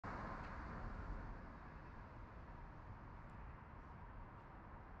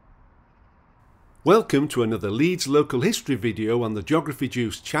Welcome to another Leeds local history video on the Geography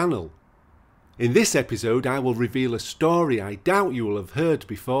Juice channel. In this episode I will reveal a story I doubt you will have heard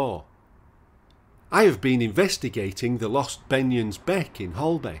before. I have been investigating the lost Benyons Beck in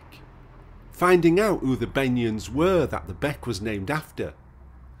Holbeck, finding out who the Benyons were that the Beck was named after,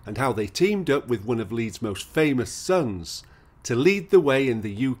 and how they teamed up with one of Leeds' most famous sons to lead the way in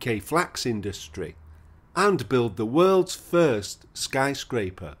the UK flax industry and build the world's first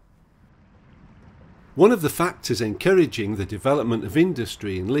skyscraper. One of the factors encouraging the development of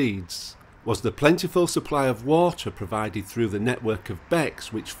industry in Leeds was the plentiful supply of water provided through the network of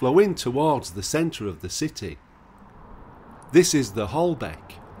becks which flow in towards the centre of the city. This is the Hol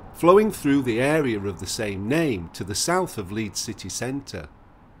Beck, flowing through the area of the same name to the south of Leeds city centre.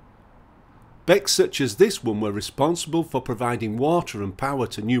 Becks such as this one were responsible for providing water and power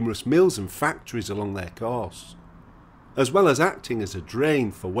to numerous mills and factories along their course, as well as acting as a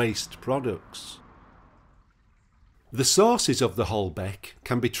drain for waste products. The sources of the Hol Beck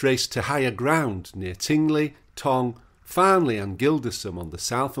can be traced to higher ground near Tingley, Tong, Farnley and Gildersome on the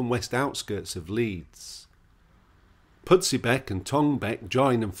south and west outskirts of Leeds. Pudsey Beck and Tong Beck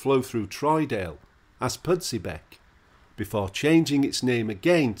join and flow through Troydale as Pudsey Beck, before changing its name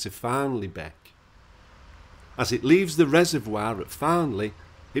again to Farnley Beck. As it leaves the reservoir at Farnley,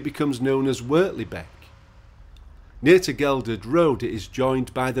 it becomes known as Wortley Beck. Near to Gelderd Road it is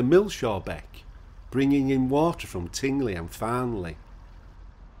joined by the Millshaw Beck, bringing in water from Tingley and Farnley.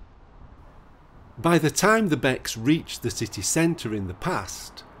 By the time the becks reached the city centre in the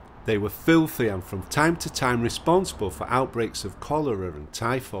past, they were filthy and from time to time responsible for outbreaks of cholera and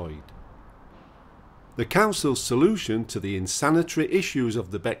typhoid. The council's solution to the insanitary issues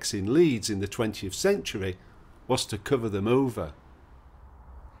of the becks in Leeds in the 20th century was to cover them over.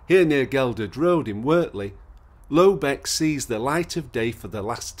 Here near Gelderd Road in Wortley, Low Beck sees the light of day for the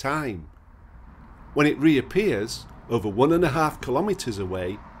last time. When it reappears, over 1.5 kilometres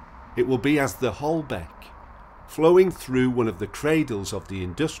away, it will be as the Hol Beck, flowing through one of the cradles of the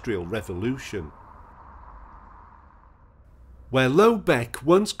Industrial Revolution. Where Low Beck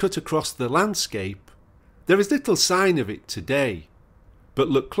once cut across the landscape, there is little sign of it today, but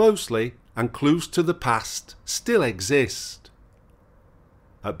look closely and clues to the past still exist.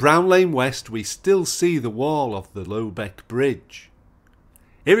 At Brown Lane West we still see the wall of the Low Beck Bridge.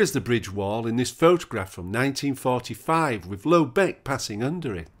 Here is the bridge wall in this photograph from 1945 with Low Beck passing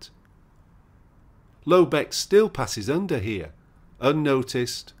under it. Low Beck still passes under here,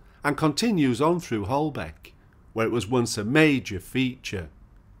 unnoticed, and continues on through Holbeck, where it was once a major feature.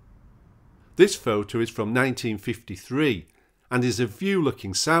 This photo is from 1953 and is a view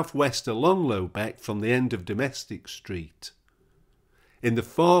looking southwest along Low Beck from the end of Domestic Street. In the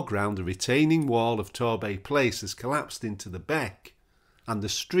foreground the retaining wall of Torbay Place has collapsed into the beck, and the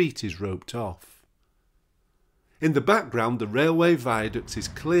street is roped off. In the background the railway viaduct is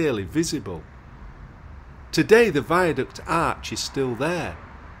clearly visible. Today the viaduct arch is still there,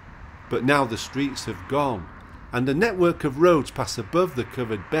 but now the streets have gone and a network of roads pass above the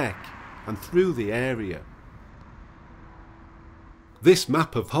covered beck and through the area. This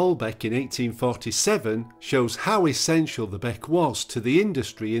map of Holbeck in 1847 shows how essential the beck was to the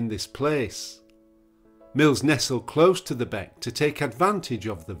industry in this place. Mills nestle close to the beck to take advantage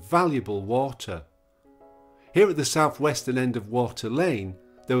of the valuable water. Here at the southwestern end of Water Lane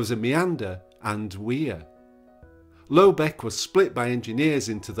there was a meander and weir. Low Beck was split by engineers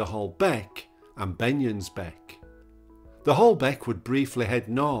into the Hol Beck and Benyons Beck. The Hol Beck would briefly head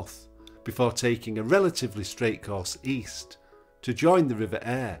north before taking a relatively straight course east to join the River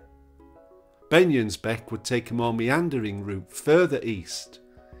Aire. Benyons Beck would take a more meandering route further east,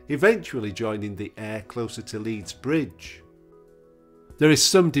 eventually joining the Aire closer to Leeds Bridge. There is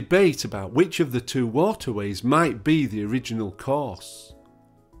some debate about which of the two waterways might be the original course.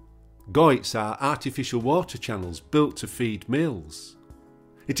 Goyts are artificial water channels built to feed mills.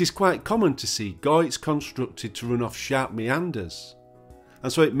 It is quite common to see goyts constructed to run off sharp meanders,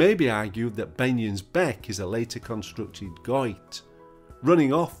 and so it may be argued that Benyons Beck is a later constructed goyt,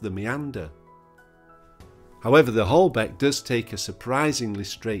 running off the meander. However, the Hol Beck does take a surprisingly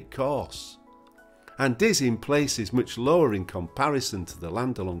straight course, and is in places much lower in comparison to the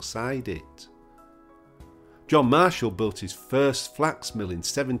land alongside it. John Marshall built his first flax mill in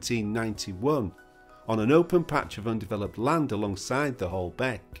 1791 on an open patch of undeveloped land alongside the Hol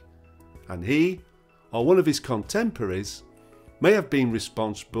Beck, and he, or one of his contemporaries, may have been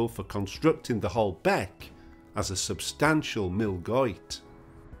responsible for constructing the Hol Beck as a substantial mill goyt.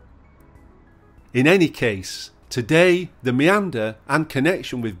 In any case, today the meander and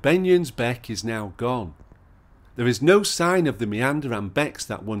connection with Benyons Beck is now gone. There is no sign of the meander and becks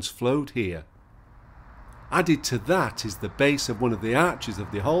that once flowed here, Added to that is the base of one of the arches of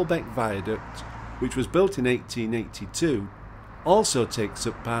the Holbeck viaduct, which was built in 1882, also takes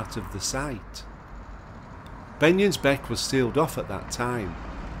up part of the site. Benyons Beck was sealed off at that time,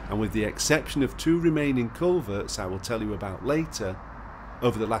 and with the exception of 2 remaining culverts I will tell you about later,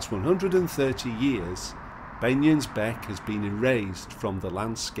 over the last 130 years, Benyons Beck has been erased from the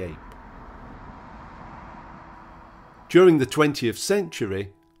landscape. During the 20th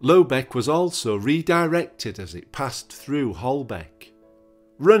century, Low Beck was also redirected as it passed through Holbeck,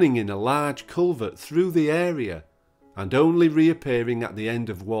 running in a large culvert through the area and only reappearing at the end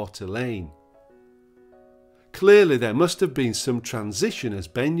of Water Lane. Clearly there must have been some transition as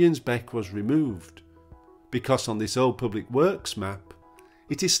Benyons Beck was removed, because on this old public works map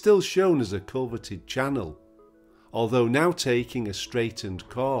it is still shown as a culverted channel, although now taking a straightened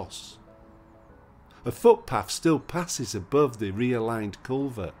course. A footpath still passes above the realigned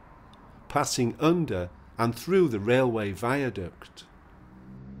culvert, passing under and through the railway viaduct.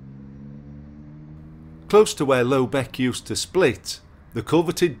 Close to where Low Beck used to split, the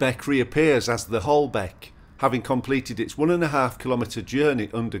culverted beck reappears as the Hol Beck, having completed its 1.5 kilometre journey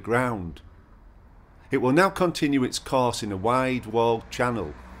underground. It will now continue its course in a wide walled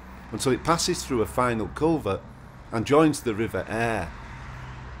channel until it passes through a final culvert and joins the River Aire.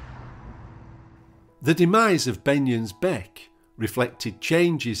 The demise of Benyons Beck reflected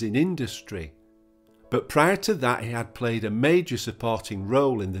changes in industry, but prior to that he had played a major supporting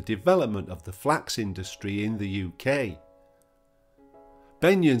role in the development of the flax industry in the UK.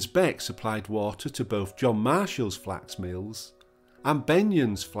 Benyons Beck supplied water to both John Marshall's flax mills and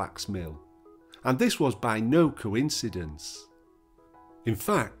Benyon's flax mill, and this was by no coincidence. In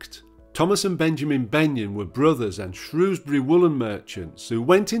fact, Thomas and Benjamin Benyon were brothers and Shrewsbury woolen merchants who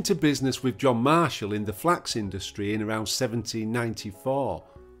went into business with John Marshall in the flax industry in around 1794,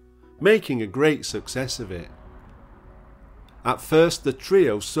 making a great success of it. At first the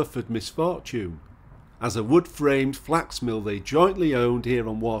trio suffered misfortune, as a wood-framed flax mill they jointly owned here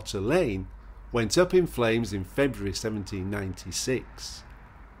on Water Lane went up in flames in February 1796.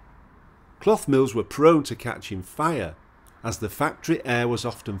 Cloth mills were prone to catching fire, as the factory air was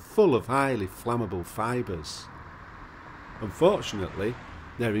often full of highly flammable fibres. Unfortunately,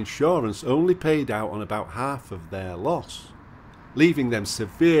 their insurance only paid out on about half of their loss, leaving them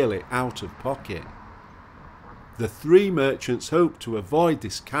severely out of pocket. The 3 merchants hoped to avoid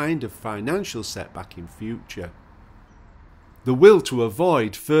this kind of financial setback in future. The will to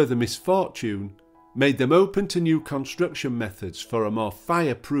avoid further misfortune made them open to new construction methods for a more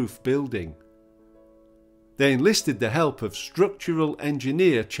fireproof building. They enlisted the help of structural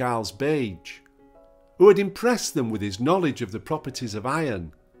engineer Charles Bage, who had impressed them with his knowledge of the properties of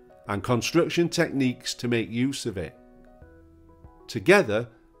iron and construction techniques to make use of it. Together,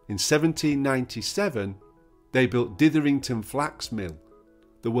 in 1797, they built Ditherington Flax Mill,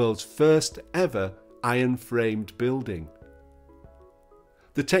 the world's first ever iron-framed building.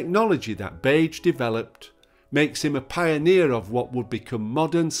 The technology that Bage developed makes him a pioneer of what would become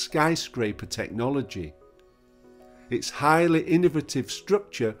modern skyscraper technology. Its highly innovative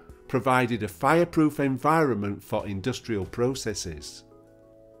structure provided a fireproof environment for industrial processes.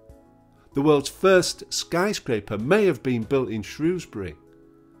 The world's first skyscraper may have been built in Shrewsbury,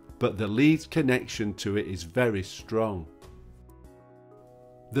 but the Leeds connection to it is very strong.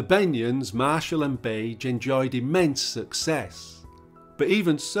 The Benyons, Marshall and Bage enjoyed immense success, but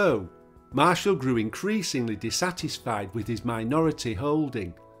even so, Marshall grew increasingly dissatisfied with his minority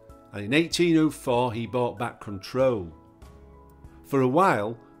holding, and in 1804 he bought back control. For a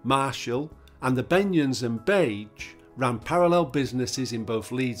while, Marshall and the Benyons and Bage ran parallel businesses in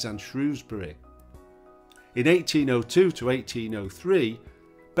both Leeds and Shrewsbury. In 1802 to 1803,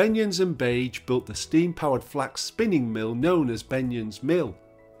 Benyons and Bage built the steam-powered flax spinning mill known as Benyons Mill,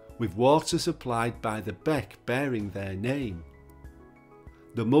 with water supplied by the beck bearing their name.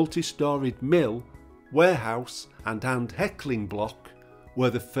 The multi-storied mill, warehouse and hand heckling block were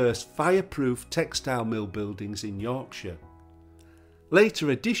the first fireproof textile mill buildings in Yorkshire. Later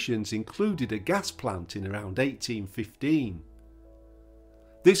additions included a gas plant in around 1815.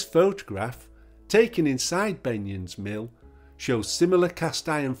 This photograph, taken inside Benyons Mill, shows similar cast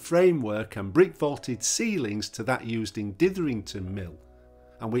iron framework and brick vaulted ceilings to that used in Ditherington Mill,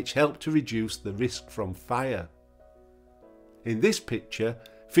 and which helped to reduce the risk from fire. In this picture,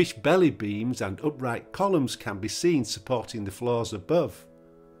 fish belly beams and upright columns can be seen supporting the floors above.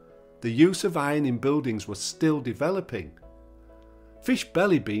 The use of iron in buildings was still developing. Fish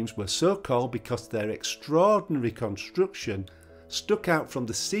belly beams were so called because their extraordinary construction stuck out from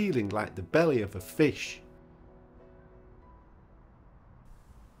the ceiling like the belly of a fish.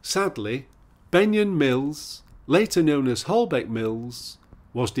 Sadly, Benyon Mills, later known as Holbeck Mills,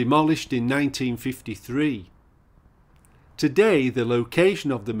 was demolished in 1953. Today the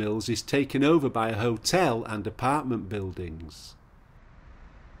location of the mills is taken over by a hotel and apartment buildings.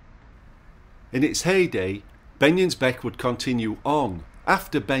 In its heyday, Benyons Beck would continue on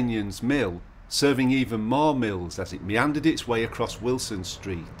after Benyons Mill, serving even more mills as it meandered its way across Wilson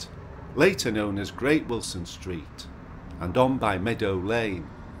Street, later known as Great Wilson Street, and on by Meadow Lane,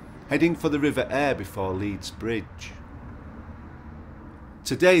 heading for the River Aire before Leeds Bridge.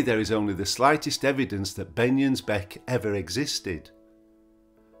 Today there is only the slightest evidence that Benyons Beck ever existed.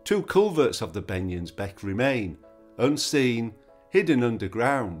 Two culverts of the Benyons Beck remain, unseen, hidden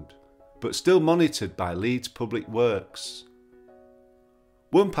underground, but still monitored by Leeds Public Works.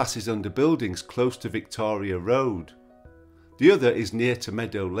 One passes under buildings close to Victoria Road. The other is near to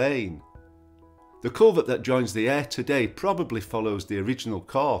Meadow Lane. The culvert that joins the Aire today probably follows the original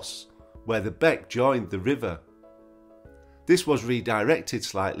course, where the Beck joined the river. This was redirected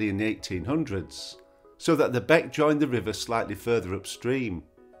slightly in the 1800s, so that the Beck joined the river slightly further upstream.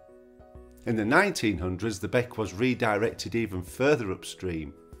 In the 1900s the Beck was redirected even further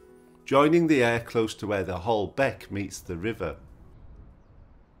upstream, joining the Aire close to where the Hol Beck meets the river.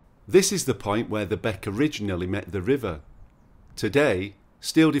 This is the point where the Beck originally met the river. Today,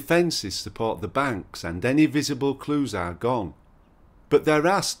 steel defences support the banks and any visible clues are gone, but there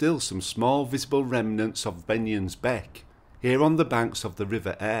are still some small visible remnants of Benyons Beck here on the banks of the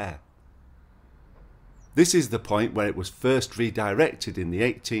River Aire. This is the point where it was first redirected in the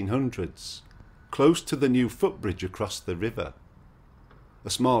 1800s, close to the new footbridge across the river. A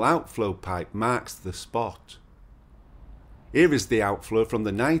small outflow pipe marks the spot. Here is the outflow from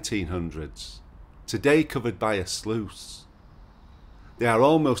the 1900s, today covered by a sluice. They are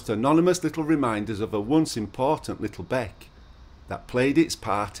almost anonymous little reminders of a once important little beck that played its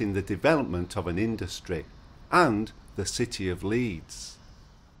part in the development of an industry and the city of Leeds.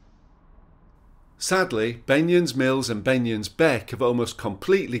 Sadly, Benyons Mills and Benyons Beck have almost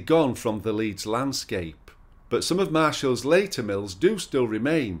completely gone from the Leeds landscape, but some of Marshall's later mills do still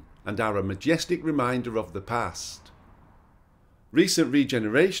remain and are a majestic reminder of the past. Recent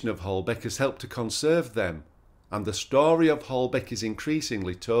regeneration of Holbeck has helped to conserve them, and the story of Holbeck is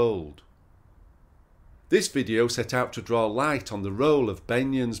increasingly told. This video set out to draw light on the role of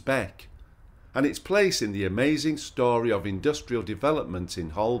Benyons Beck and its place in the amazing story of industrial development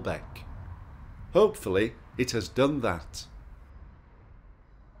in Holbeck. Hopefully it has done that.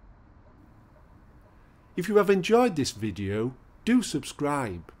 If you have enjoyed this video, do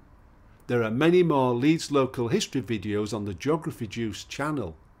subscribe. There are many more Leeds local history videos on the Geography Juice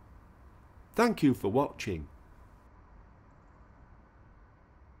channel. Thank you for watching.